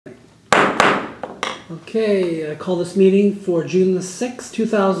Okay, I call this meeting for June the 6th,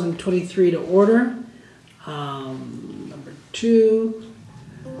 2023 to order. Number 2,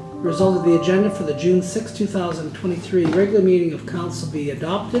 result of the agenda for the June 6th, 2023 regular meeting of council be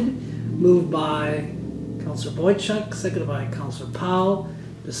adopted. Moved by Councillor Boychuk, seconded by Councillor Powell.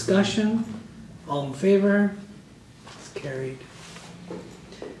 Discussion, all in favor? It's carried.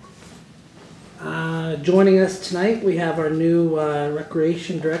 Joining us tonight, we have our new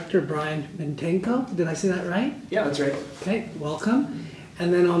Recreation Director, Bryan Mintenko. Did I say that right? Yeah, that's right. Okay, welcome.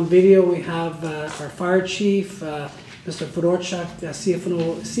 And then on video, we have our Fire Chief, Mr. Fedorchuk,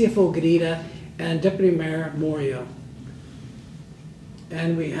 CFO Gnida, and Deputy Mayor Moriaux.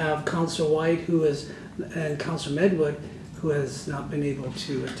 And we have Councillor Whyte, and Councillor Medwid, who has not been able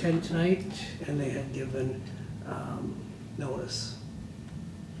to attend tonight, and they had given notice.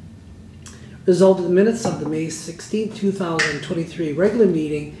 Result of the minutes of the May 16, 2023 regular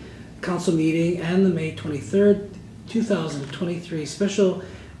meeting, council meeting, and the May 23rd, 2023 special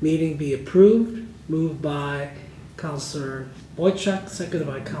meeting be approved. Moved by Councillor Boychuk, seconded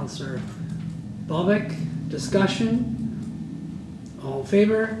by Councillor Bobick. Discussion. All in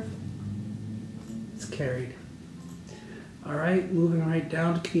favor? It's carried. All right, moving right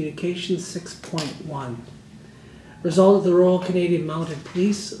down to communications 6.1. Result of the Royal Canadian Mounted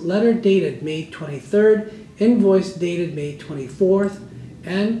Police letter dated May 23rd, invoice dated May 24th,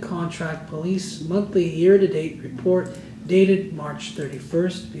 and contract police monthly year-to-date report dated March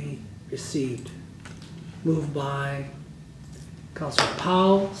 31st be received. Moved by Councillor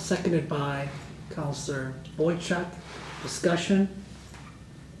Powell, seconded by Councillor Boychuk. Discussion.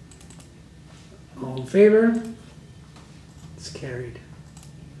 All in favor? It's carried.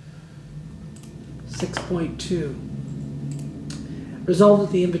 6.2. Result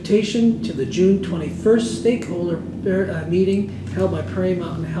of the invitation to the June 21st Stakeholder meeting held by Prairie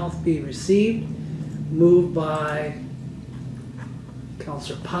Mountain Health be received. Moved by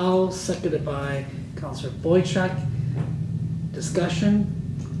Councillor Powell, seconded by Councillor Boychuk. Discussion.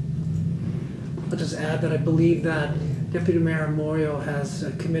 I'll just add that I believe that Deputy Mayor Moriaux has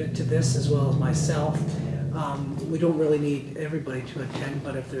committed to this, as well as myself. We don't really need everybody to attend,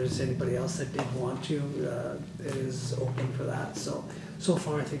 but if there's anybody else that did want to, it is open for that. So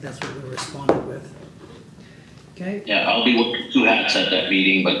far I think that's what we responded with. Okay? Yeah, I'll be wearing 2 hats at that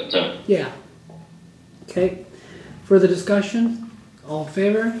meeting, but... Yeah. Okay. Further discussion? All in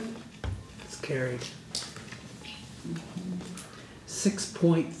favor? It's carried.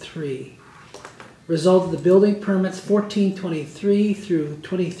 6.3. Result of the building permits 1423 through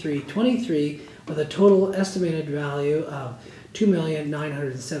 2323 with a total estimated value of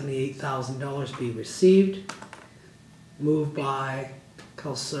 $2,978,000 be received. Moved by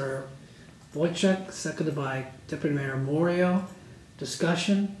Councillor Boychuk, seconded by Deputy Mayor Moriaux.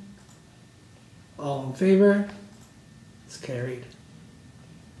 Discussion. All in favor? It's carried.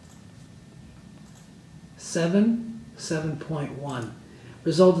 7.1.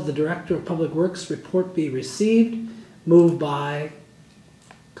 Result of the Director of Public Works report be received. Moved by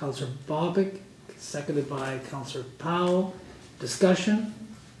Councillor Bobick, seconded by Councillor Powell. Discussion.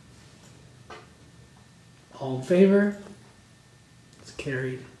 All in favor? It's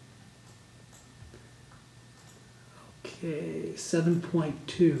carried. Okay,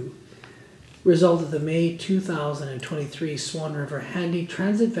 7.2. Result of the May 2023 Swan River Handy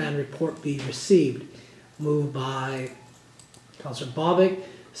Transit Van report be received. Moved by Councillor Bobick,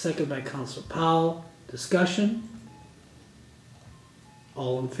 seconded by Councillor Powell. Discussion.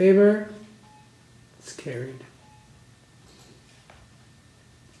 All in favor? It's carried.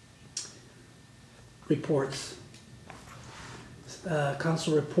 Reports.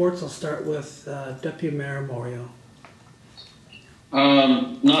 Council reports. I'll start with Deputy Mayor Moriaux.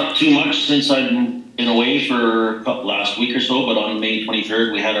 Not too much since I've been away for last week or so, but on May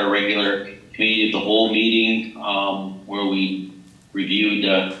 23rd we had our regular committee of the whole meeting where we reviewed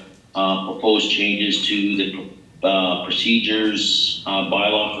proposed changes to the procedures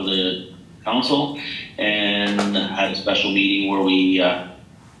bylaw for the council, and had a special meeting where we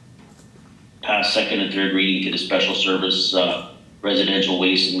passed second and third reading to the special service residential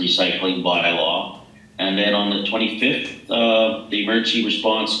waste and recycling bylaw. And then on the 25th, the emergency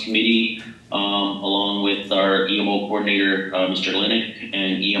response committee, along with our EMO coordinator, Mr. Linnick,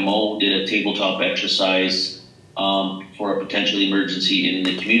 and EMO did a tabletop exercise for a potential emergency in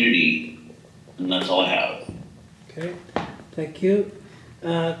the community. And that's all I have. Okay, thank you.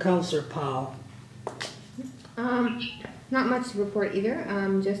 Councillor Powell. Not much to report either.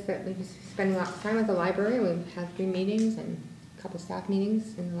 Just that we've been spending lots of time at the library. We've had 3 meetings and a couple staff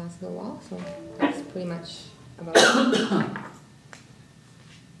meetings in the last little while, so that's pretty much about it.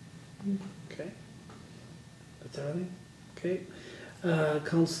 Okay. That's everything? Okay.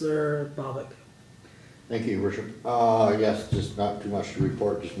 Councillor Bobick. Thank you, Your Worship. Yes, just not too much to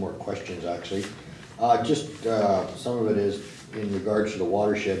report, just more questions actually. Some of it is in regards to the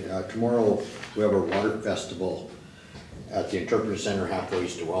watershed. Tomorrow we have our water festival at the Interpreter Center halfway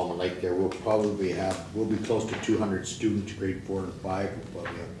east of Wellman Lake there. We'll be close to 200 students, grade 4 and 5. We'll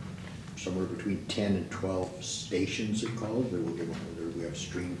probably have somewhere between 10 and 12 stations it calls. We have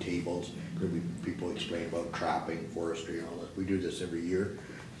stream tables. There'll be people explaining about trapping, forestry, and all that. We do this every year.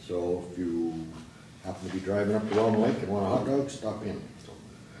 So if you happen to be driving up to Wellman Lake and want a hot dog, stop in.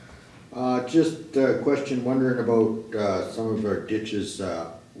 Just a question, wondering about some of our ditches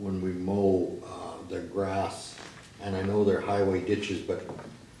when we mow the grass. And I know they're highway ditches, but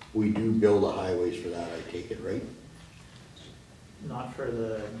we do build the highways for that, I take it, right? Not for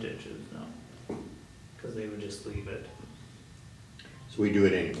the ditches, no, because they would just leave it. So we do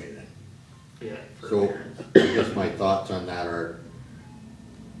it anyway then? Yeah. For So parents. I guess my thoughts on that are,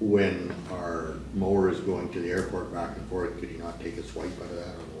 when our mower is going to the airport back and forth, could you not take a swipe out of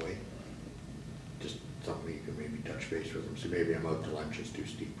that on the way? Just something you can maybe touch base with them. So maybe I'm out to lunch, it's too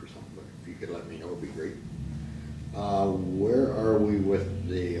steep or something, but if you could let me know, it'd be great. Where are we with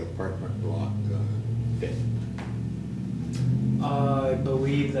the apartment block bid? I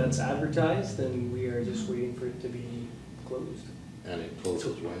believe that's advertised and we are just waiting for it to be closed. And it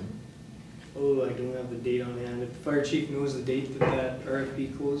closes when? Oh, I don't have the date on hand. If the fire chief knows the date that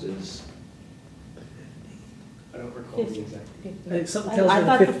RFP closes, I don't recall the exact date. I think something tells I me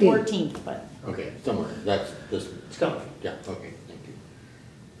thought the the 15th. 14th, but Okay, somewhere, that's this. It's coming. Yeah, okay, thank you.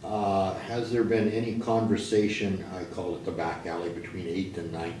 Has there been any conversation, I call it the back alley, between 8th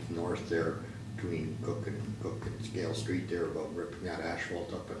and 9th North there, between Cook and Scale Street there, about ripping that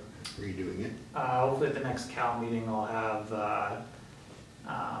asphalt up and redoing it? Hopefully at the next Cal meeting, I'll have a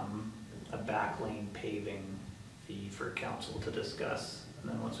back lane paving fee for council to discuss.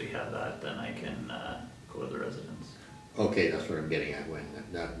 And then once we have that, then I can go to the residents. Okay, that's what I'm getting at, when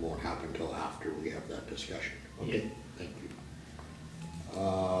that won't happen until after we have that discussion. Okay, Yeah. thank you.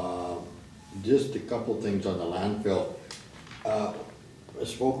 Just a couple things on the landfill. I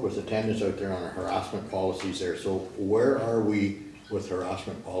spoke with attendants out there on our harassment policies there. So where are we with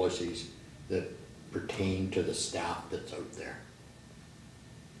harassment policies that pertain to the staff that's out there?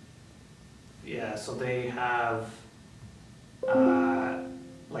 Yeah, so they have,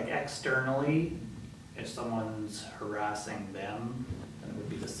 like externally, if someone's harassing them, then it would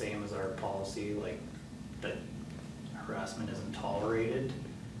be the same as our policy, like that harassment isn't tolerated.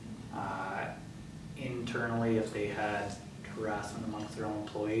 Internally, if they had harassment amongst their own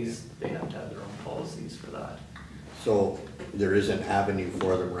employees, they have to have their own policies for that. So there is an avenue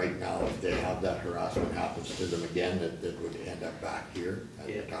for them right now if they have that harassment happens to them again, that would end up back here at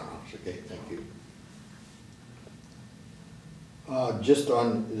the town office. Okay, thank you.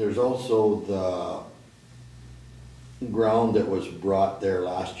 There's also the ground that was brought there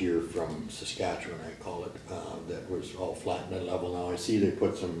last year from Saskatchewan, I call it, that was all flat and level now. I see they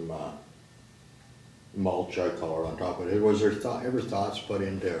put some mulch, I call it, on top of it. Was there ever thoughts put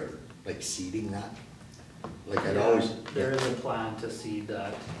into like seeding that? Like I'd always. There is a plan to seed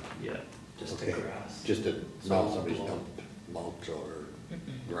that, yeah, just to grass. Just to, So now it somebody's won't blow. dumped mulch or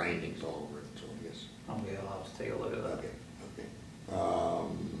grindings all over it, so I guess. Okay, I'll have to take a look at that. Okay.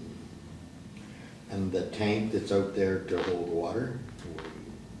 And the tank that's out there to hold water,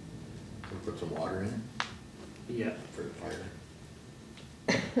 we put some water in it Yeah. for the fire.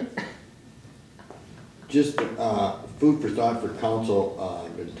 Just food for thought for council.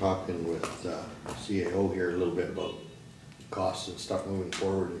 I've been talking with CAO here a little bit about costs and stuff moving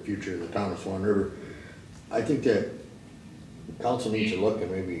forward in the future of the town of Swan River. I think that council needs to look,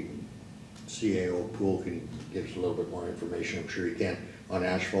 and maybe CAO Poole can give us a little bit more information, I'm sure he can, on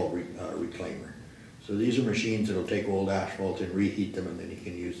asphalt reclaimer. So these are machines that'll take old asphalt and reheat them, and then you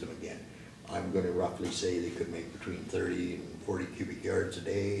can use them again. I'm gonna roughly say they could make between 30 and 40 cubic yards a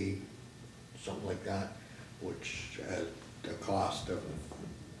day, something like that, which has a cost of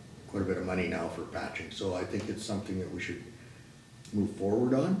quite a bit of money now for patching. So I think it's something that we should move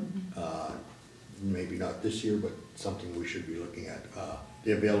forward on. Maybe not this year, but something we should be looking at.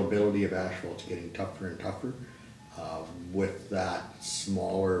 The availability of asphalt's getting tougher and tougher. With that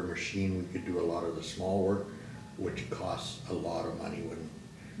smaller machine, we could do a lot of the small work, which costs a lot of money. When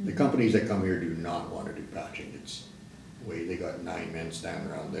the companies that come here do not want to do patching. It's way, they got 9 men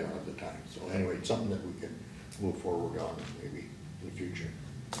standing around there at the time. So anyway, it's something that we can move forward on maybe in the future.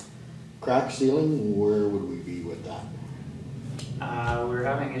 Crack sealing, where would we be with that? We're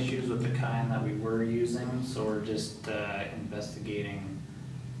having issues with the kind that we were using, so we're just investigating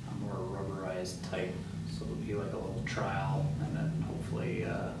a more rubberized type. So be like a little trial, and then hopefully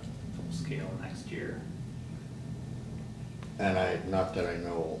full scale next year. And not that I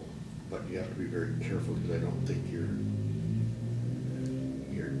know, but you have to be very careful, because I don't think your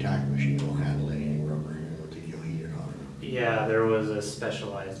tack machine will handle any rubber. I don't think you'll heat it on. Yeah, there was a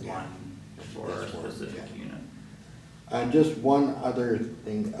specialized Yeah. one for a That's more, specific yeah. unit. And just one other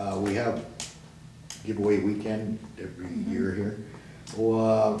thing, we have giveaway weekend every year here.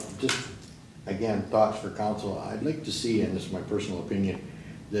 Well, just, again, thoughts for council. I'd like to see, and this is my personal opinion,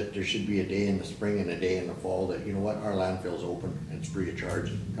 that there should be a day in the spring and a day in the fall that, you know what, our landfill's open, it's free of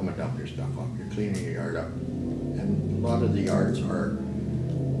charge, come and dump your stuff up, you're cleaning your yard up. And a lot of the yards are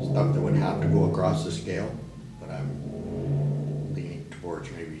stuff that would have to go across the scale, but I'm leaning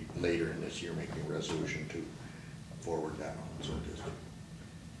towards maybe later in this year making a resolution to forward that on, so just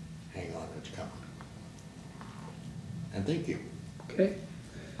hang on, it's coming. And thank you. Okay.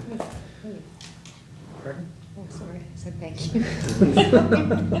 Pardon? Oh, sorry, I said thank you.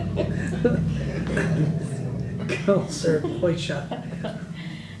 Councillor Boychuk.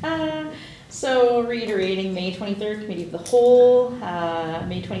 So reiterating, May 23rd, Committee of the Whole.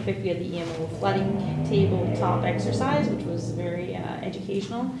 May 25th, we had the EMO flooding tabletop exercise, which was very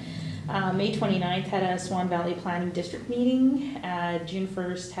educational. May 29th had a Swan Valley Planning District meeting. June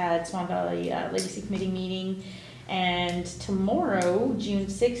 1st had Swan Valley Legacy Committee meeting. And tomorrow, June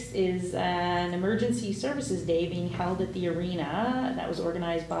 6th, is an Emergency Services Day being held at the arena. That was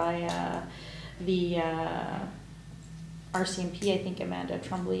organized by the RCMP. I think Amanda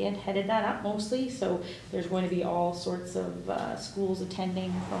Trumbley had headed that up mostly. So there's going to be all sorts of schools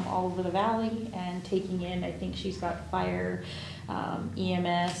attending from all over the valley and taking in, I think she's got fire,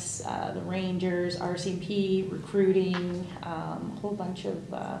 EMS, the Rangers, RCMP, recruiting, a whole bunch of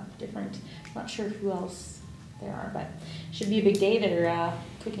different, I'm not sure who else there are, but should be a big day. They're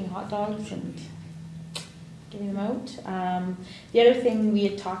cooking hot dogs and giving them out. The other thing we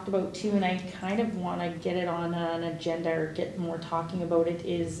had talked about too, and I kind of want to get it on an agenda or get more talking about it,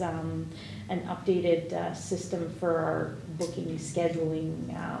 is an updated system for our booking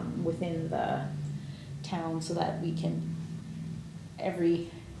scheduling within the town, so that we can, every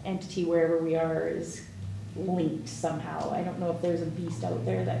entity wherever we are is linked somehow. I don't know if there's a beast out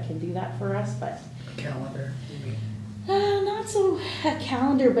there that can do that for us, but Calendar, you mean? not so a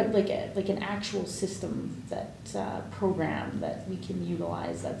calendar, but like an actual system, that program that we can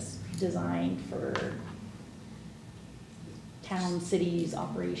utilize, that's designed for town, cities,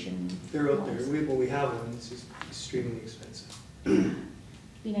 operation. They're out there, we have one, it's just extremely expensive.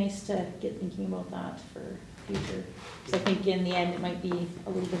 Be nice to get thinking about that for future. So I think in the end it might be a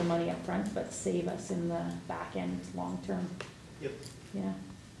little bit of money up front, but save us in the back end long term. Yep. Yeah.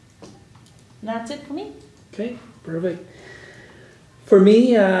 And that's it for me. Okay, perfect. For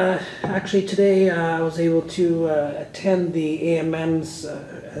me, actually today I was able to attend the AMM's,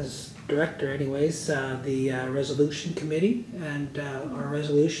 as director anyways, the resolution committee, and our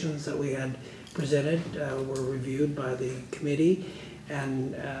resolutions that we had presented were reviewed by the committee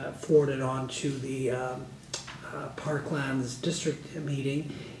and forwarded on to the Parklands district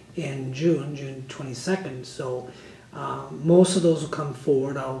meeting in June 22nd. So most of those will come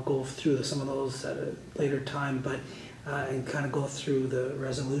forward. I'll go through some of those at a later time, but and kind of go through the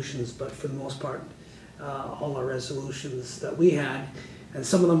resolutions. But for the most part, all our resolutions that we had, and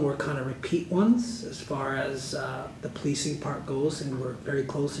some of them were kind of repeat ones as far as the policing part goes, and we're very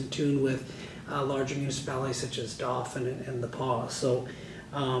close in tune with larger municipalities such as Dauphin and the Paw. So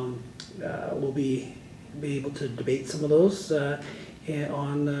we'll be able to debate some of those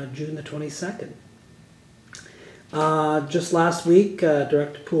on June the 22nd. Just last week,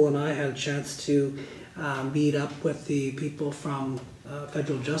 Director Poole and I had a chance to meet up with the people from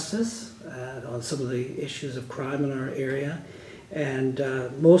Federal Justice on some of the issues of crime in our area. And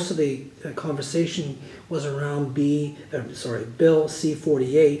most of the conversation was around Bill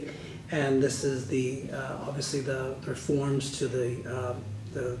C-48, and this is the obviously the reforms to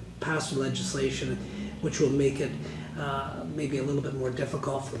the past legislation, which will make it maybe a little bit more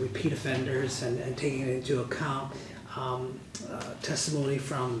difficult for repeat offenders, and taking into account testimony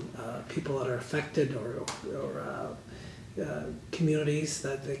from people that are affected or communities,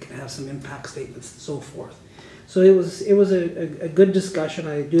 that they can have some impact statements and so forth. So it was a good discussion.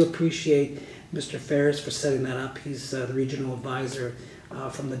 I do appreciate Mr. Ferris for setting that up. He's the regional advisor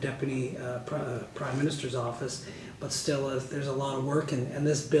from the Deputy Prime Minister's office, but still there's a lot of work, and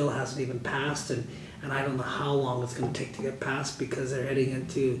this bill hasn't even passed, and I don't know how long it's going to take to get passed, because they're heading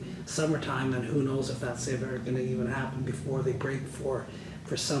into summertime, and who knows if that's ever going to even happen before they break for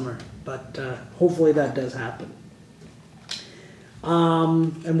summer. But hopefully that does happen.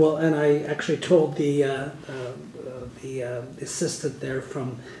 And I actually told the the assistant there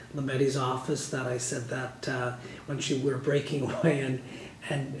from Lametti's office that I said that when we were breaking away,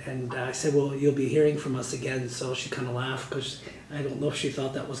 and I said, well, you'll be hearing from us again. So she kind of laughed, because I don't know if she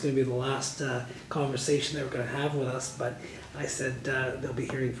thought that was going to be the last conversation they were going to have with us, but I said they'll be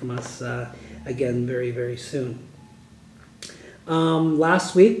hearing from us again very, very soon.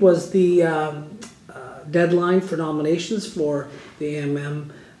 Last week was the deadline for nominations for the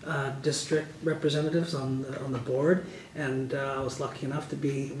AMM district representatives on the board, and I was lucky enough to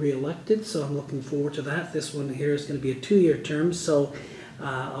be re-elected, so I'm looking forward to that. This one here is going to be a 2-year term, so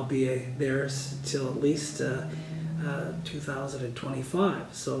I'll be there till at least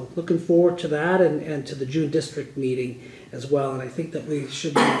 2025. So looking forward to that, and to the June district meeting as well. And I think that we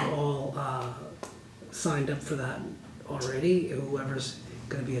should be all signed up for that already, whoever's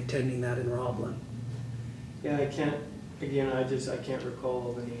going to be attending that in Roblin. Yeah, I can't recall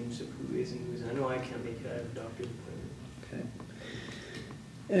all the names of who is and who isn't. I know I can't make it, I have a doctor's appointment. Okay.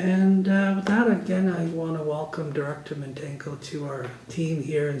 And with that, again, I want to welcome Director Mintenko to our team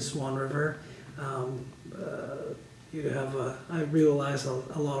here in Swan River. You have, I realize, a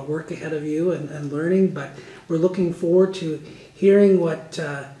lot of work ahead of you and learning, but we're looking forward to hearing what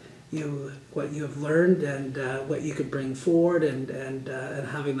you have learned and what you could bring forward, and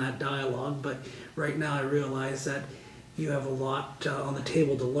having that dialogue. But right now I realize that you have a lot on the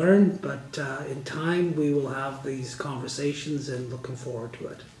table to learn, but in time we will have these conversations, and looking forward to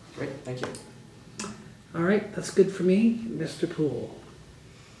it. Great, thank you. All right, that's good for me. Mr. Poole.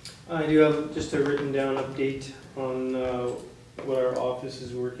 I do have just a written down update on what our office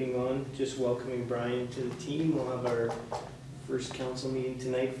is working on. Just welcoming Bryan to the team. We'll have our first council meeting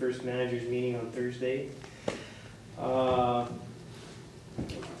tonight, first managers meeting on Thursday.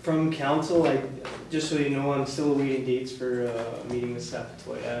 From council, just so you know, I'm still awaiting dates for a meeting with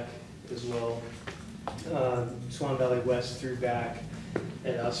Fedorchuk as well. Swan Valley West threw back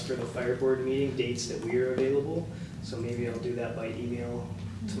at us for the fire board meeting, dates that we are available. So maybe I'll do that by email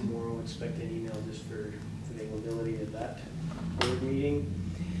tomorrow. Expect an email just for availability of that board meeting.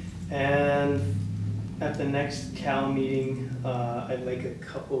 And at the next Cal meeting, I'd like a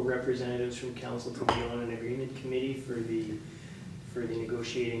couple representatives from council to be on an agreement committee for the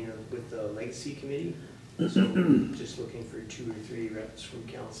negotiating with the legacy committee. So just looking for 2 or 3 reps from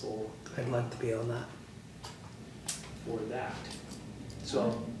council. I'd like to be on that. For that. So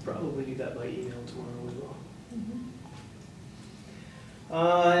I'll probably do that by email tomorrow as well.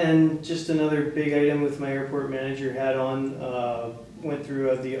 And just another big item with my airport manager hat on, went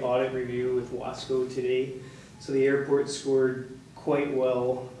through the audit review with Wasco today. So the airport scored quite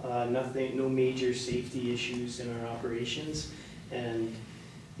well, no major safety issues in our operations. And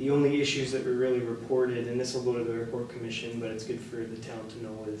the only issues that were really reported, and this will go to the airport commission, but it's good for the town to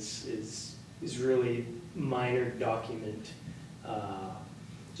know, is really minor document,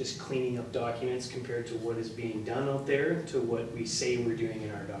 just cleaning up documents compared to what is being done out there to what we say we're doing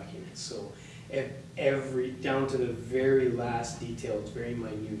in our documents. So down to the very last detail, it's very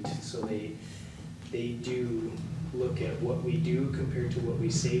minute. So they do look at what we do compared to what we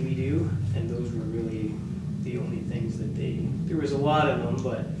say we do, and those were really the only things that there was a lot of them,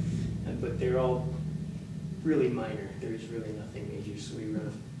 but they're all really minor. There's really nothing major, so we run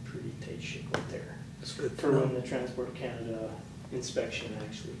a pretty tight ship out there. That's good for when the Transport Canada inspection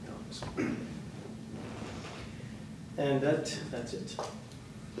actually comes. And that's it.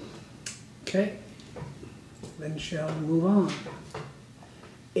 Okay, then shall we move on.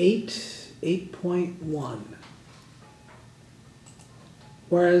 8.1.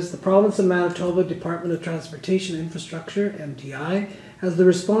 Whereas the Province of Manitoba Department of Transportation Infrastructure, MTI, has the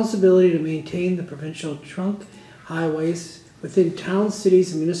responsibility to maintain the provincial trunk highways within towns,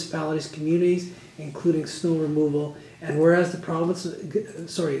 cities, and municipalities, communities, including snow removal, and whereas the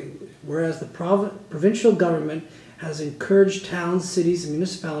provincial government has encouraged towns, cities, and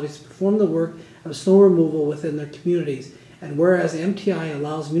municipalities to perform the work of snow removal within their communities, and whereas MTI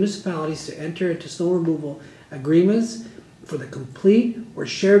allows municipalities to enter into snow removal agreements for the complete or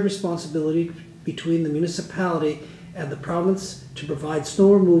shared responsibility between the municipality and the province to provide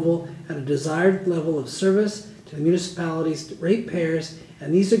snow removal at a desired level of service to the municipality's ratepayers,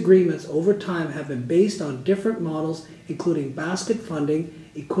 and these agreements over time have been based on different models, including basket funding,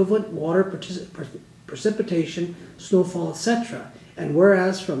 equivalent water precipitation, snowfall, etc. And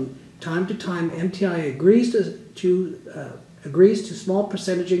whereas from time to time MTI agrees to small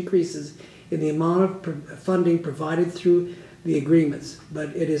percentage increases in the amount of funding provided through the agreements,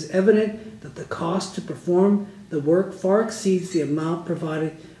 but it is evident that the cost to perform the work far exceeds the amount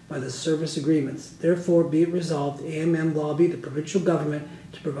provided by the service agreements. Therefore, be it resolved, AMM lobby the provincial government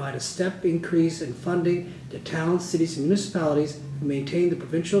to provide a step increase in funding to towns, cities, and municipalities who maintain the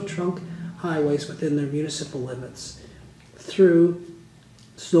provincial trunk highways within their municipal limits through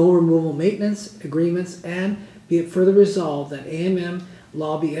snow removal maintenance agreements, and be it further resolved that AMM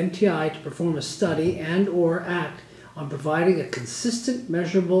lobby MTI to perform a study and or act on providing a consistent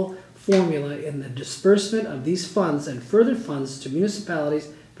measurable formula in the disbursement of these funds and further funds to municipalities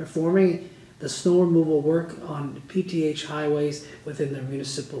performing the snow removal work on PTH highways within their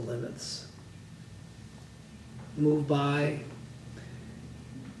municipal limits. Moved by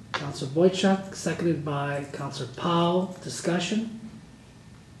Councillor Boychuk, seconded by Councillor Powell. Discussion?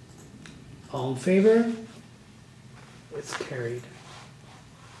 All in favor? It's carried.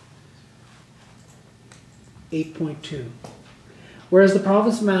 8.2. Whereas the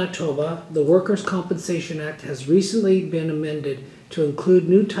province of Manitoba, the Workers' Compensation Act has recently been amended to include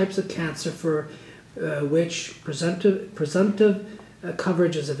new types of cancer for which presumptive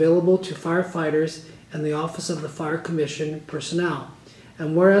coverage is available to firefighters and the Office of the Fire Commission personnel.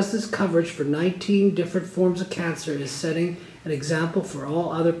 And whereas this coverage for 19 different forms of cancer is setting an example for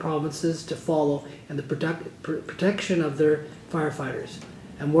all other provinces to follow in the protection of their firefighters.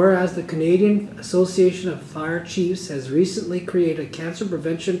 And whereas the Canadian Association of Fire Chiefs has recently created a cancer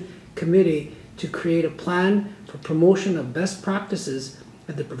prevention committee to create a plan for promotion of best practices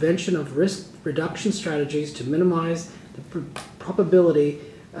and the prevention of risk reduction strategies to minimize the probability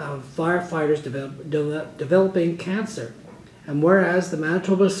of firefighters developing cancer. And whereas the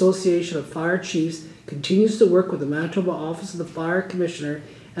Manitoba Association of Fire Chiefs continues to work with the Manitoba Office of the Fire Commissioner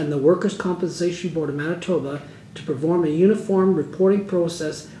and the Workers' Compensation Board of Manitoba to perform a uniform reporting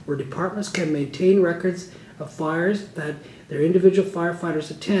process where departments can maintain records of fires that their individual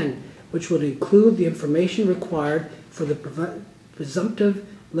firefighters attend, which would include the information required for the presumptive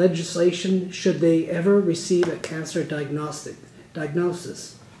legislation should they ever receive a cancer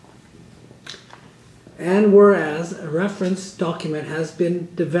diagnosis. And whereas a reference document has been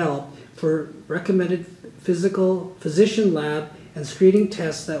developed for recommended physician lab and screening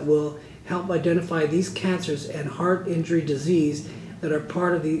tests that will help identify these cancers and heart injury disease that are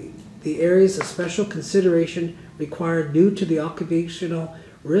part of the areas of special consideration required due to the occupational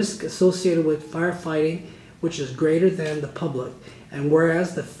risk associated with firefighting, which is greater than the public. And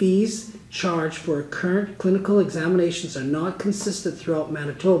whereas the fees charged for current clinical examinations are not consistent throughout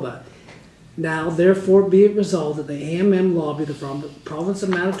Manitoba, now therefore be it resolved that the AMM lobby the province of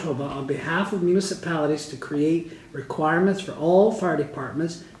Manitoba on behalf of municipalities to create requirements for all fire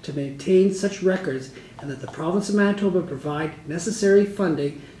departments to maintain such records, and that the province of Manitoba provide necessary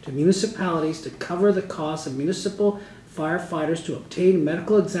funding to municipalities to cover the cost of municipal firefighters to obtain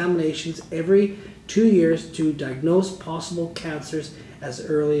medical examinations every 2 years to diagnose possible cancers as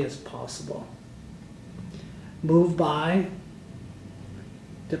early as possible. Moved by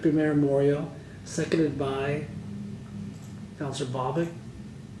Deputy Mayor Moriaux, seconded by Councillor Bobick.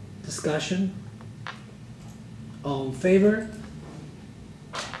 Discussion? All in favor?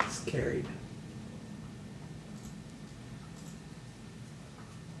 It's carried.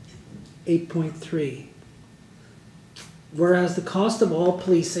 8.3. Whereas the cost of all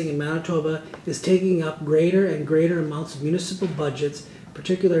policing in Manitoba is taking up greater and greater amounts of municipal budgets,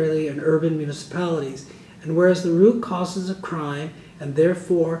 particularly in urban municipalities, and whereas the root causes of crime and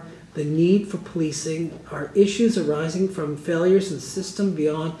therefore the need for policing are issues arising from failures in the system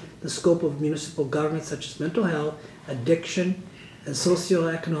beyond the scope of municipal government, such as mental health, addiction, and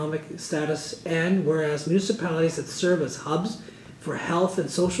socioeconomic status, and whereas municipalities that serve as hubs for health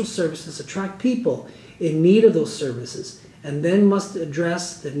and social services attract people in need of those services, and then must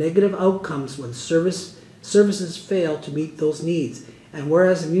address the negative outcomes when services fail to meet those needs. And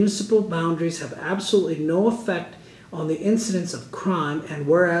whereas municipal boundaries have absolutely no effect on the incidence of crime, and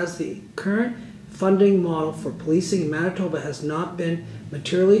whereas the current funding model for policing in Manitoba has not been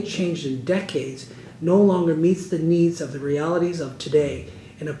materially changed in decades, no longer meets the needs of the realities of today,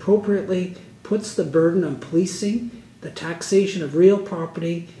 and appropriately puts the burden on policing, the taxation of real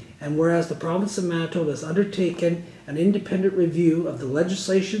property, and whereas the province of Manitoba has undertaken an independent review of the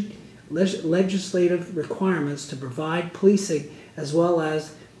legislative requirements to provide policing, as well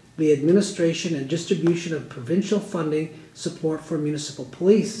as the administration and distribution of provincial funding support for municipal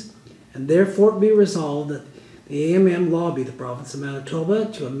police. And therefore be resolved that the AMM lobby the province of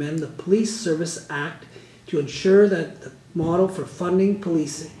Manitoba to amend the Police Service Act to ensure that the model for funding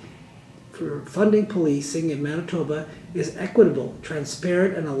policing in Manitoba is equitable,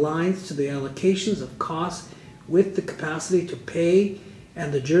 transparent, and aligns to the allocations of costs with the capacity to pay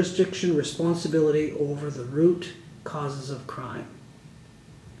and the jurisdiction responsibility over the root causes of crime.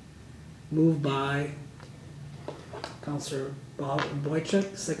 Moved by Councillor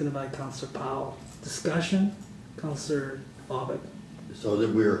Boychuk, seconded by Councillor Powell. Discussion, Councillor Bobick. So that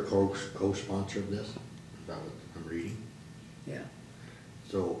we're a co-sponsor of this? Is that what I'm reading? Yeah.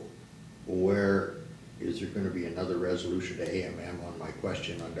 So where, is there gonna be another resolution to AMM on my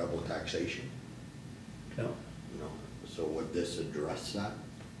question on double taxation? No. No. So would this address that?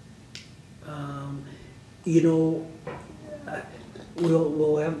 You know,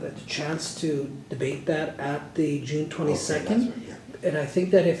 we'll have a chance to debate that at the June 22nd. Okay, that's right, yeah. And I think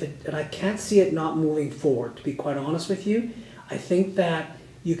that and I can't see it not moving forward, to be quite honest with you. I think that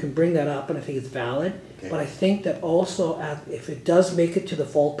you can bring that up and I think it's valid. Okay. But I think that also if it does make it to the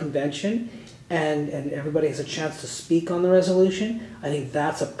fall convention and everybody has a chance to speak on the resolution, I think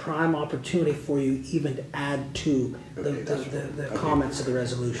that's a prime opportunity for you even to add to the comments of the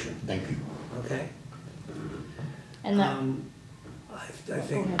resolution. Thank you. Okay? And that, I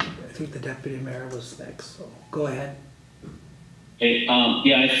think the deputy mayor was next, so go ahead. Okay,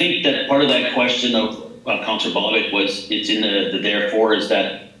 yeah, I think that part of that question of Councillor Bobick was, it's in the therefore, is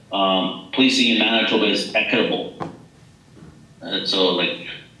that policing in Manitoba is equitable. So like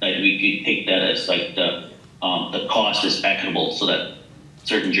we could take that as like the cost is equitable so that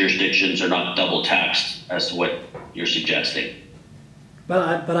certain jurisdictions are not double taxed as to what you're suggesting.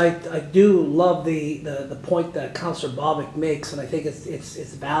 But I do love the point that Councillor Bobick makes, and I think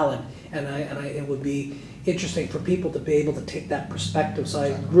it's valid, and it would be interesting for people to be able to take that perspective. So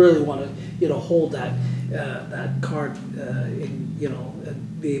I really want to hold that card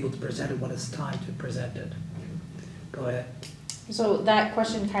and be able to present it when it's time to present it. Go ahead. so that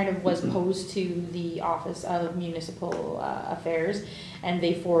question kind of was posed to the Office of Municipal Affairs, and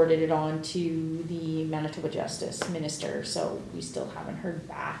they forwarded it on to the Manitoba Justice Minister, so we still haven't heard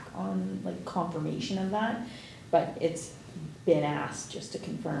back on like confirmation of that, but it's been asked just to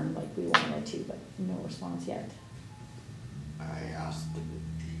confirm like we wanted to, but no response yet.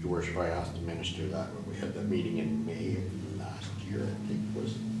 Your Worship, I asked the minister that when we had the meeting in May of last year, I think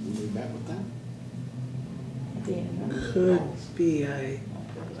was when we met with them. Could be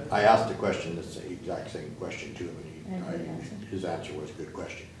I asked the question, the exact same question to him, And and his answer was a good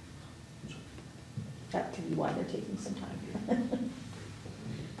question. That could be why they're taking some time.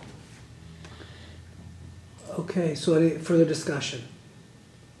 Okay, so any further discussion?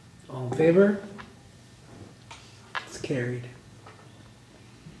 All in favor? It's carried.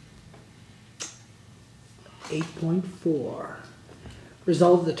 8.4.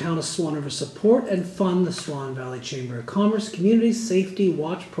 Resolve the town of Swan River support and fund the Swan Valley Chamber of Commerce Community Safety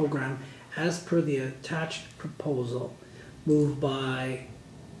Watch Program as per the attached proposal. Moved by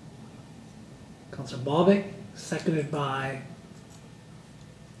Councillor Bobick, seconded by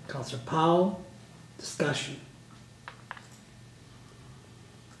Councillor Powell. Discussion.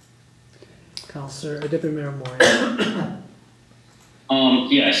 Deputy Mayor Moriaux.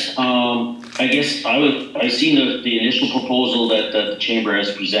 Yes, I guess I seen the initial proposal that the chamber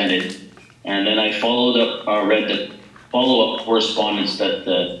has presented, and then I followed up, read the follow-up correspondence that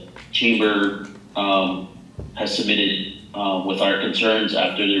the chamber has submitted with our concerns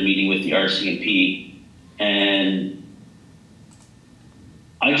after their meeting with the RCMP, and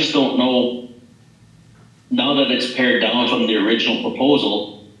I just don't know, now that it's pared down from the original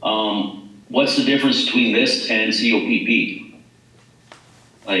proposal, what's the difference between this and COPP?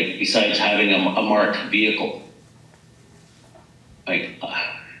 Like, besides having a marked vehicle? Like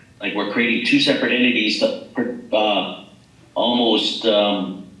we're creating two separate entities to almost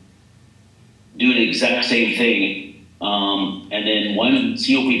do the exact same thing. And then one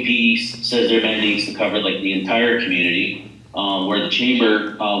COPP says their mandates to cover like the entire community, where the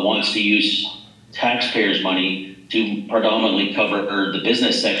chamber wants to use taxpayers' money to predominantly cover the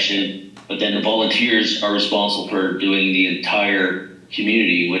business section, but then the volunteers are responsible for doing the entire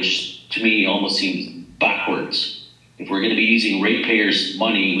community, which to me almost seems backwards. If we're going to be using ratepayers'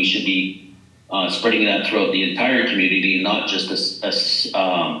 money, we should be spreading that throughout the entire community, and not just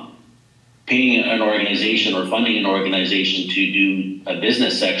paying an organization or funding an organization to do a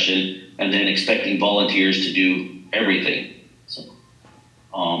business section and then expecting volunteers to do everything.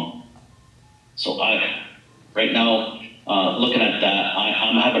 So I, right now, looking at that,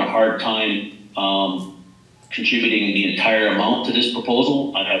 I'm having a hard time contributing the entire amount to this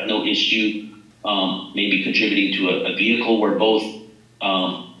proposal. I have no issue maybe contributing to a vehicle where both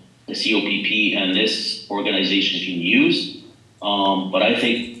the COPP and this organization can use. But I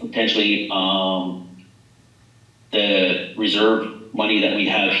think potentially the reserve money that we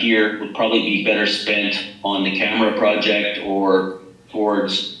have here would probably be better spent on the camera project or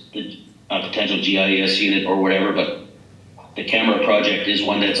towards the potential GIS unit or whatever. But the camera project is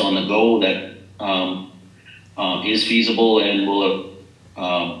one that's on the go that is feasible and will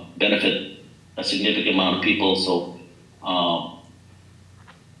benefit a significant amount of people. So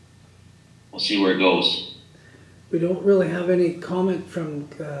we'll see where it goes. We don't really have any comment from,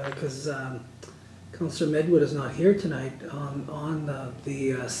 because Councillor Medwid is not here tonight on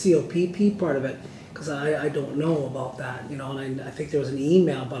the COPP part of it, because I don't know about that, you know, and I think there was an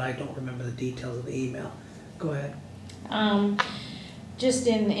email, but I don't remember the details of the email. Go ahead. Just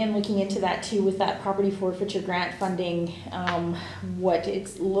in looking into that too, with that property forfeiture grant funding, what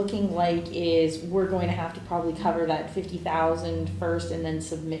it's looking like is we're going to have to probably cover that 50,000 first and then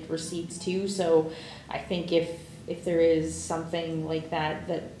submit receipts too. So I think if there is something like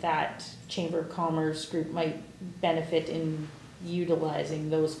that Chamber of Commerce group might benefit in utilizing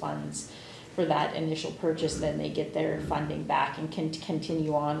those funds for that initial purchase, then they get their funding back and can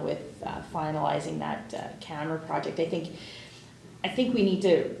continue on with finalizing that camera project. I think we need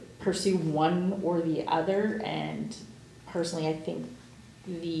to pursue one or the other, and personally I think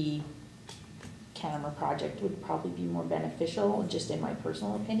the camera project would probably be more beneficial, just in my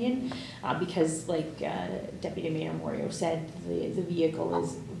personal opinion, because like Deputy Mayor Moriaux said, the vehicle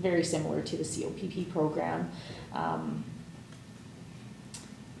is very similar to the COPP program.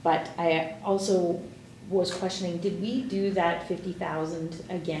 But I also was questioning, did we do that 50,000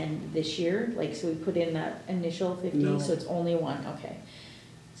 again this year? Like, so we put in that initial 50, no. So it's only one, okay.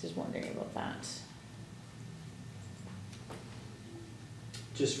 Just wondering about that.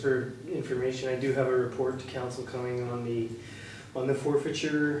 Just for information, I do have a report to council coming on the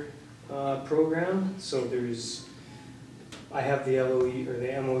forfeiture program. So I have the LOE or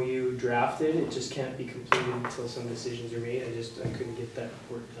the MOU drafted. It just can't be completed until some decisions are made. I couldn't get that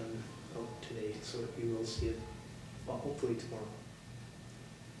report done out today, so you will see it, well, hopefully tomorrow.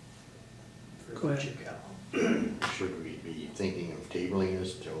 Go ahead. Should we be thinking of tabling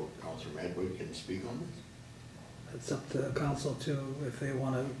this till Councillor Medwid can speak on this? It's up to the council to, if they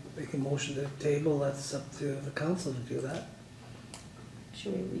want to make a motion to table, that's up to the council to do that.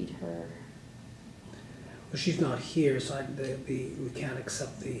 Should we read her? Well, she's not here, so we can't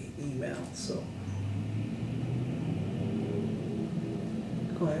accept the email, so.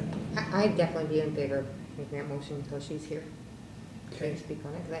 Go ahead. I'd definitely be in favor of making that motion until she's here. Okay. To speak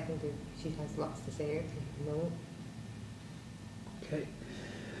on it, because I think that she has lots to say. No. Okay.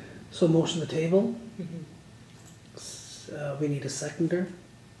 So motion to table. Mm-hmm. We need a seconder.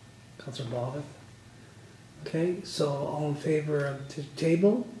 Councillor Bobick. Okay, so all in favor of to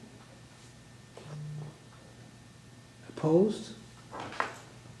table? Opposed?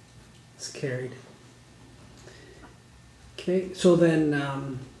 It's carried. Okay, so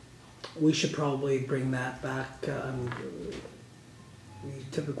then we should probably bring that back. We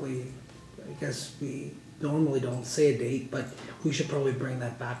typically, I guess we normally don't say a date, but we should probably bring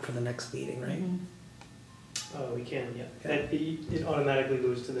that back for the next meeting, right? Mm-hmm. We can, yeah. That, it automatically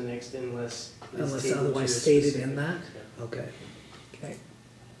goes to the next unless it's Unless tabled to otherwise a stated specific- in that? Yeah. Okay. Okay.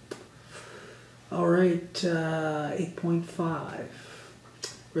 All right, 8.5.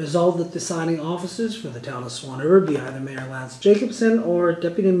 Resolve that the signing officers for the town of Swan River be either Mayor Lance Jacobson or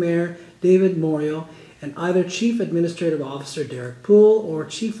Deputy Mayor David Moriaux, and either Chief Administrative Officer Derek Poole or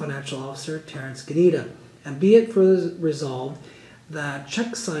Chief Financial Officer Terence Gnida. And be it further resolved that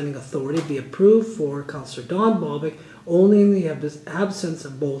check signing authority be approved for Councillor Bobick only in the absence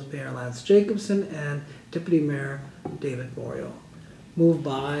of both Mayor Lance Jacobson and Deputy Mayor David Moriaux. Moved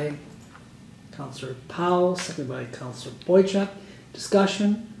by Councillor Powell, seconded by Councillor Boychuk.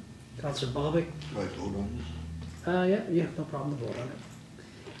 Discussion. Councillor Bobick. Do I vote on this? Yeah, no problem to vote on it.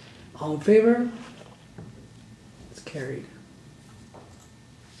 All in favor? It's carried.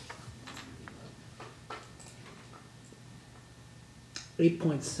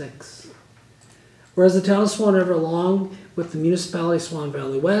 (8.6) Whereas the town of Swan River, along with the municipality of Swan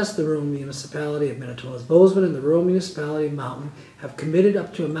Valley West, the rural municipality of Manitoba's Bozeman, and the rural municipality of Mountain, have committed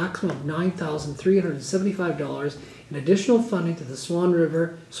up to a maximum of $9,375 in additional funding to the Swan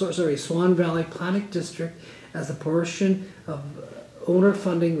Valley Planning District as a portion of owner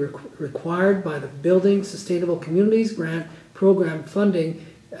funding required by the Building Sustainable Communities Grant Program funding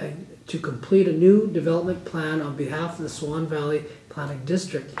to complete a new development plan on behalf of the Swan Valley Planning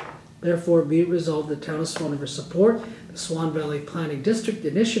District. Therefore, be it resolved that the town of Swan River support the Swan Valley Planning District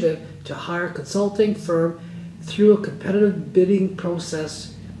initiative to hire a consulting firm through a competitive bidding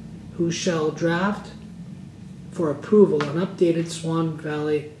process who shall draft for approval an updated Swan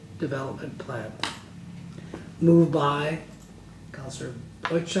Valley development plan. Moved by Councillor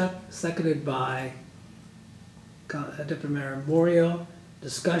Boychuk, seconded by Deputy Mayor Moriaux.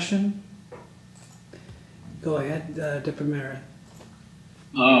 Discussion. Go ahead, Deputy Mayor.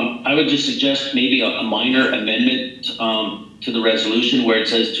 I would just suggest maybe a minor amendment to the resolution where it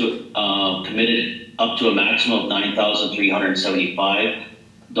says to committed up to a maximum of $9,375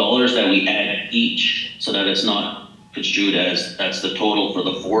 that we add each, so that it's not construed as that's the total for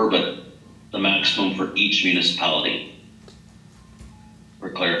the 4, but the maximum for each municipality for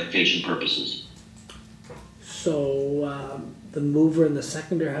clarification purposes. So the mover and the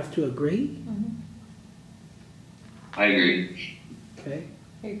seconder have to agree? I agree. Okay,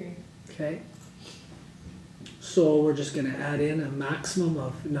 I agree. okay. So we're just gonna add in a maximum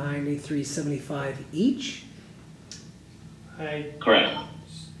of $93.75 each? Correct.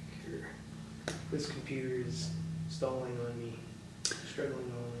 This computer is stalling on me,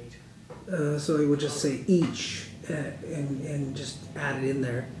 struggling all night. So it would just say each, and just add it in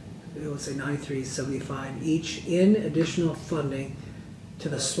there. It would say $93.75 each in additional funding to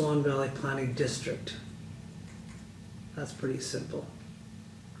the Swan Valley Planning District. That's pretty simple.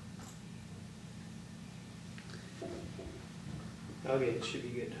 Okay, it should be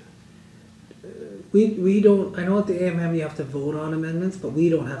good. We don't, I know at the AMM you have to vote on amendments, but we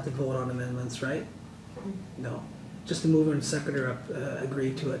don't have to vote on amendments, right? No, just the mover and seconder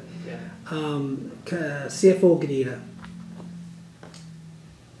agree to it. Yeah. CFO Gnida.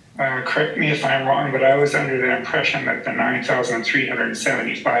 Correct me if I'm wrong, but I was under the impression that the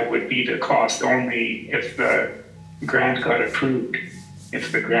 $9,375 would be the cost only if the grant got approved.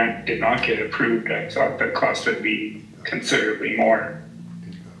 If the grant did not get approved, I thought the cost would be considerably more.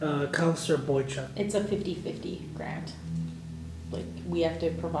 Councillor Boychuk. It's a 50-50 grant. Like, we have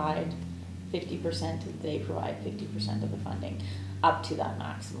to provide 50%, they provide 50% of the funding, up to that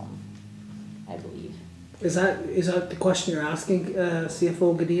maximum, I believe. Is that the question you're asking,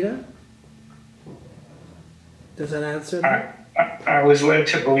 CFO Gnida? Does that answer that? I was led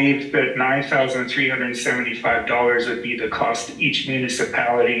to believe that $9,375 would be the cost to each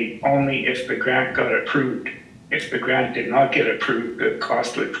municipality only if the grant got approved. If the grant did not get approved, the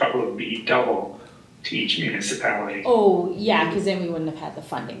cost would probably be double to each municipality. Oh, yeah, because then we wouldn't have had the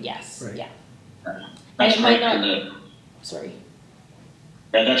funding, yes, Right. yeah. That's it might correct. not- Sorry.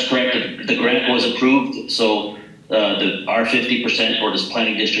 Yeah, that's correct. The grant was approved, so our 50% or this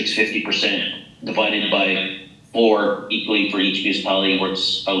planning district's 50% divided by 4 equally for each municipality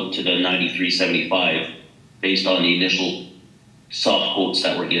works out to the $93.75 based on the initial soft quotes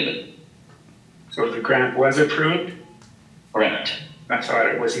that were given. So the grant was approved? Correct. I thought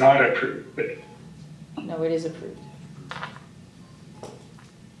it was not approved, but No, it is approved.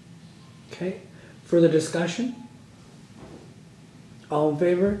 Okay, further discussion? All in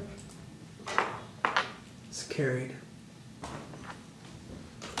favor? It's carried.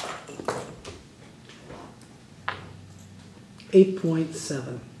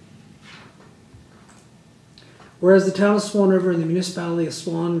 .7. Whereas the town of Swan River and the municipality of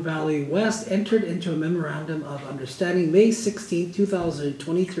Swan Valley West entered into a memorandum of understanding May 16,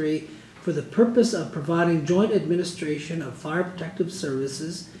 2023 for the purpose of providing joint administration of fire protective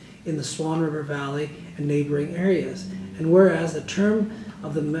services in the Swan River Valley and neighboring areas. And whereas the term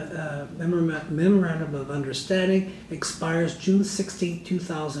of the memorandum of understanding expires June 16,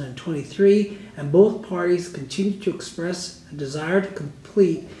 2023, and both parties continue to express a desire to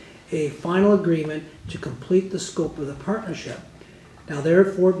complete a final agreement to complete the scope of the partnership. Now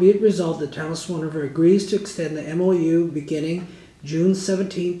therefore be it resolved that the town of Swan River agrees to extend the MOU beginning June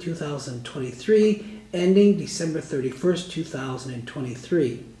 17, 2023, ending December 31st,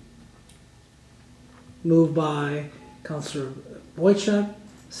 2023. Moved by Councillor Boychuk,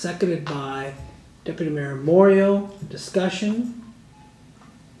 seconded by Deputy Mayor Moriaux. Discussion.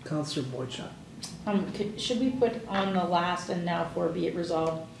 Councillor Boychuk. Should we put on the last and now for be it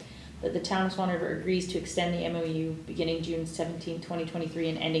resolved that the town of Swan River agrees to extend the MOU beginning June 17, 2023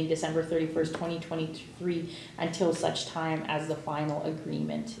 and ending December 31st, 2023 until such time as the final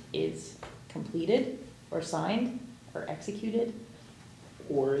agreement is completed or signed or executed?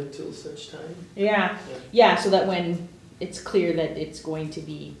 Or until such time. Yeah, yeah, so that when it's clear that it's going to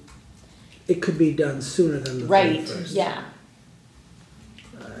be It could be done sooner than the right, 31st. yeah.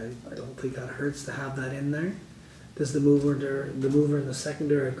 I don't think that hurts to have that in there. Does the mover and the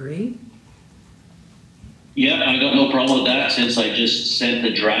seconder agree? Yeah, I got no problem with that since I just sent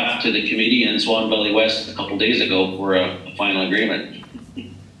the draft to the committee in Swan Valley West a couple days ago for a final agreement.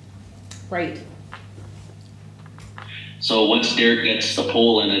 Right. So once Derek gets the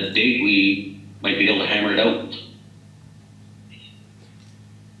poll and a date, we might be able to hammer it out.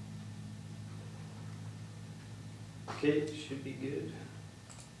 Okay, should be good.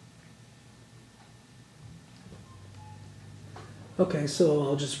 Okay, so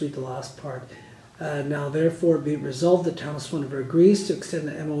I'll just read the last part. Now therefore be resolved, the town of Swan River agrees to extend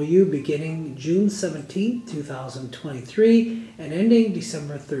the MOU beginning June 17th, 2023 and ending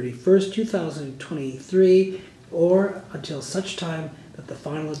December 31st, 2023, or until such time that the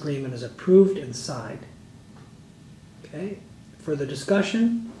final agreement is approved and signed. Okay, further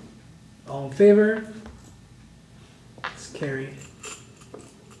discussion? All in favor? It's carried.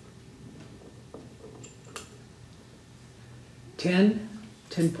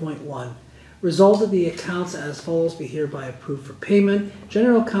 10.1. Resolved that the accounts as follows be hereby approved for payment.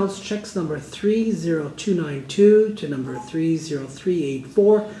 General accounts checks number 30292 to number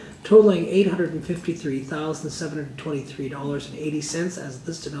 30384, totaling $853,723.80 as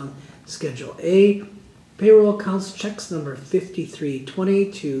listed on Schedule A. Payroll accounts checks number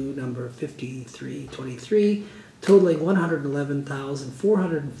 5320 to number 5323, totaling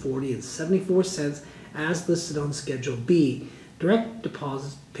 $111,440.74 as listed on Schedule B. Direct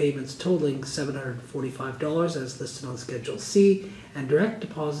deposit payments totaling $745 as listed on Schedule C, and direct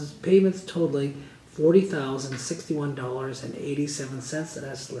deposit payments totaling $40,061.87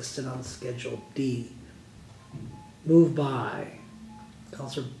 as listed on Schedule D. Moved by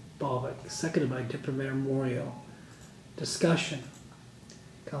Councillor Bobick, seconded by Deputy Mayor Moriaux. Discussion.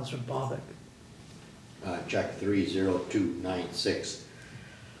 Councillor Bobick. Check 30296.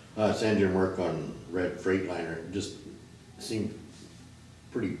 It's engine work on red Freightliner. It just seemed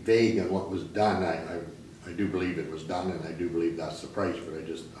pretty vague on what was done. I do believe it was done, and I do believe that's the price, but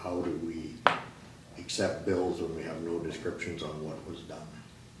how do we accept bills when we have no descriptions on what was done?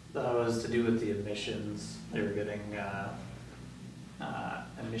 That was to do with the emissions. They were getting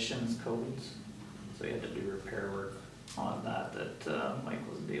emissions codes, so you had to do repair work on that Mike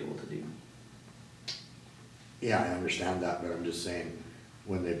wasn't able to do. Yeah, I understand that, but I'm just saying,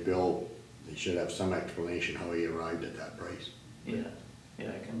 when they bill, they should have some explanation how he arrived at that price. Yeah,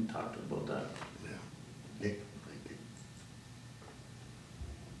 I can talk to him about that. Yeah. Okay, thank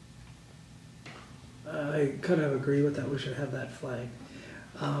you. I kind of agree with that. We should have that flag.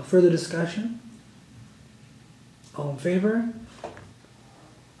 Further discussion? All in favor?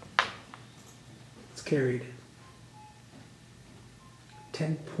 It's carried.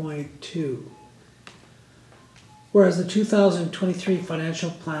 10.2. Whereas the 2023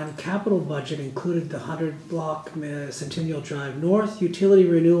 financial plan capital budget included the 100 block Centennial Drive North utility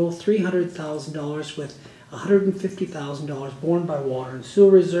renewal $300,000 with $150,000 borne by water and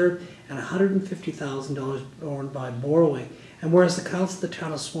sewer reserve and $150,000 borne by borrowing. And whereas the council of the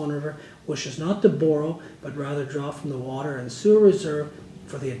town of Swan River wishes not to borrow but rather draw from the water and sewer reserve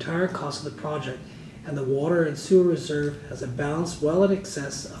for the entire cost of the project, and the water and sewer reserve has a balance well in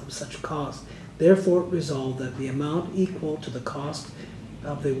excess of such cost. Therefore, resolved that the amount equal to the cost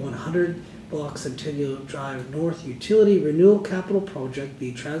of the 100 block Centennial Drive North utility renewal capital project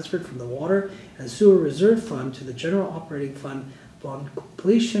be transferred from the Water and Sewer Reserve Fund to the General Operating Fund upon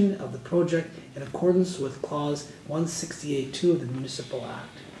completion of the project in accordance with Clause 168.2 of the Municipal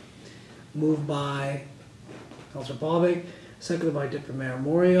Act. Moved by Councillor Bobick, seconded by Deputy Mayor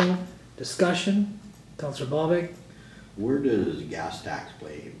Moriaux. Discussion. Councillor Bobick. Where does gas tax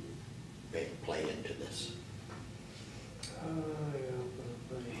play into this?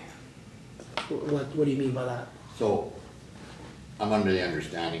 What do you mean by that? So, I'm under the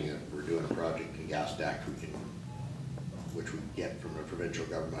understanding that we're doing a project in gas tax which we get from the provincial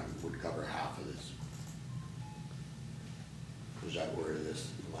government would cover half of this. Is that where this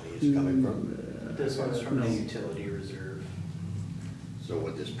money is coming from? This one's from No. the utility reserve. So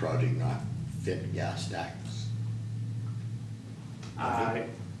would this project not fit gas tax?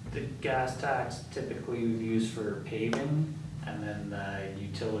 The gas tax typically we've used for paving, and then the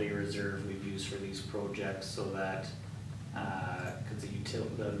utility reserve we've used for these projects so that, cause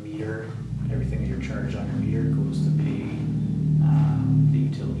the meter, everything that you're charged on your meter goes to pay, the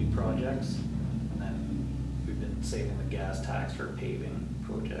utility projects. And then we've been saving the gas tax for paving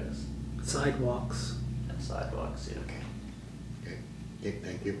projects. Sidewalks. And sidewalks, yeah. Okay,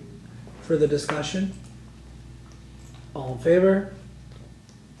 thank you. Further discussion? All in favor?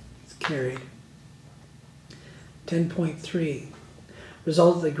 It's carried. 10.3.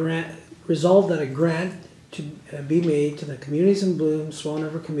 Resolved that a grant to be made to the Communities in Bloom Swan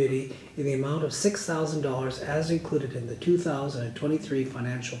River Committee in the amount of $6,000 as included in the 2023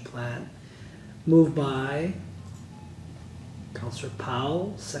 financial plan. Moved by Councillor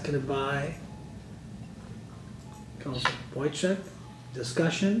Powell, seconded by Councillor Boychuk.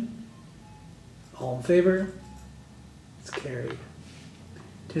 Discussion? All in favor? It's carried.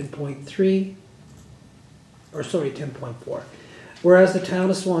 10.3, or sorry, 10.4. Whereas the town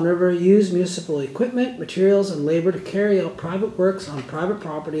of Swan River used municipal equipment, materials, and labor to carry out private works on private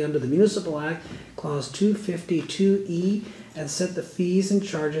property under the Municipal Act, Clause 252E and set the fees and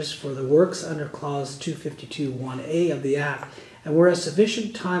charges for the works under Clause 252(1)A of the Act. And whereas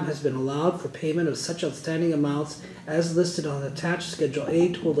sufficient time has been allowed for payment of such outstanding amounts as listed on attached Schedule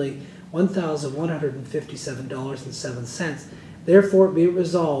A totaling $1,157.07, therefore be it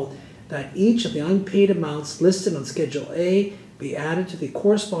resolved that each of the unpaid amounts listed on Schedule A be added to the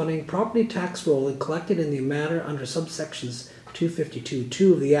corresponding property tax roll and collected in the manner under subsections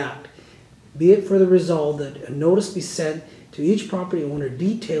 252(2) of the Act. Be it further resolved that a notice be sent to each property owner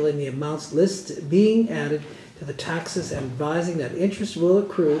detailing the amounts listed being added to the taxes and advising that interest will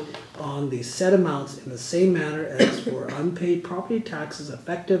accrue on the said amounts in the same manner as for unpaid property taxes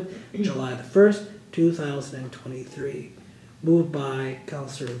effective July the 1st, 2023. Moved by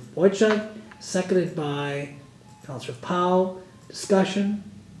Councillor Boychuk, seconded by Councillor Powell. Discussion?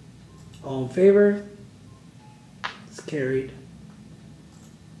 All in favor? It's carried.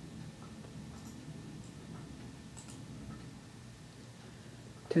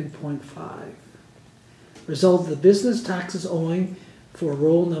 $10.5. Result of the business taxes owing for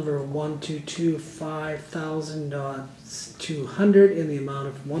roll number 1225200 in the amount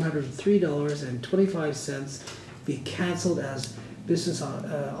of $103.25 be cancelled as business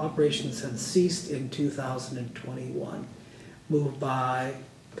operations had ceased in 2021. Moved by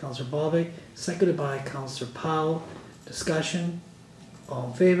Councillor Bobick, seconded by Councillor Powell. Discussion? All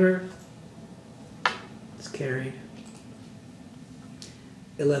in favor? It's carried.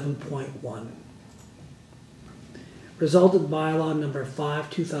 11.1. Resulted bylaw number 5,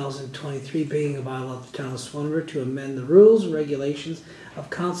 2023, being a bylaw of the town of Swan River to amend the rules and regulations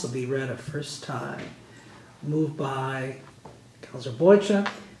of council be read a first time. Moved by Councillor Boychuk,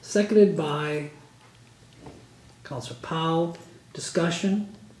 seconded by Councillor Powell.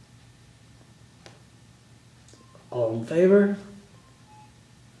 Discussion? All in favor?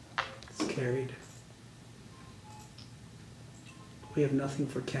 It's carried. We have nothing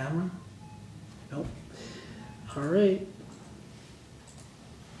for camera? Nope. All right.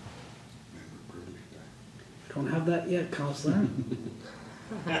 Don't have that yet, Councillor.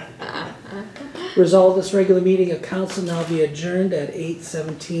 Resolve this regular meeting of council now be adjourned at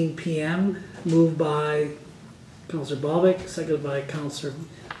 8:17 p.m. Moved by Councillor Bobick, seconded by Councillor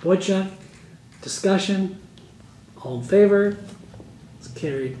Boychuk. Discussion? All in favor? It's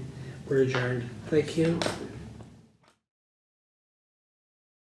carried. We're adjourned. Thank you.